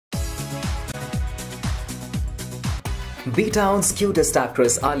B-Town's cutest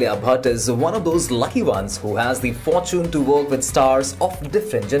actress Alia Bhatt is one of those lucky ones who has the fortune to work with stars of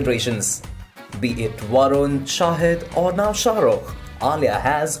different generations. Be it Varun, Shahid or now Shahrukh, Alia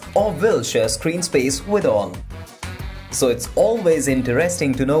has or will share screen space with all. So it's always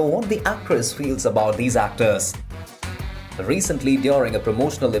interesting to know what the actress feels about these actors. Recently, during a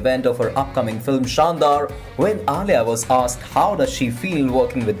promotional event of her upcoming film Shaandaar, when Alia was asked how does she feel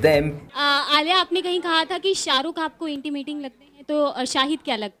working with them, Alia, आपने कहीं कहा था कि शाहरुख आपको intimidating लगते हैं, तो शाहिद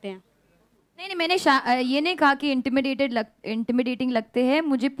क्या लगते हैं? नहीं, मैंने ये नहीं कहा कि इंटिमिडेटिंग लगते हैं.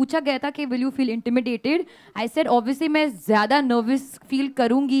 मुझे पूछा गया था कि will you feel intimidated. I said obviously मैं ज़्यादा नर्वस फील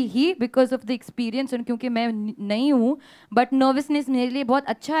करूँगी ही बिकॉज ऑफ द एक्सपीरियंस, क्योंकि मैं नहीं हूँ. बट नर्वसनेस मेरे लिए बहुत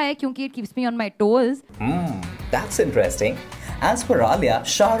अच्छा है क्योंकि it keeps me on my toes. That's interesting. As per Alia,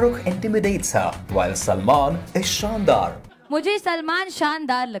 Shahrukh intimidates her, while Salman is Shaandaar. मुझे सलमान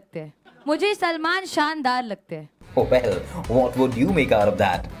शानदार लगते हैं. मुझे सलमान शानदार लगते हैं. Oh well, what would you make out of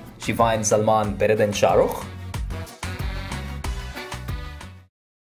that? She finds Salman better than Shahrukh?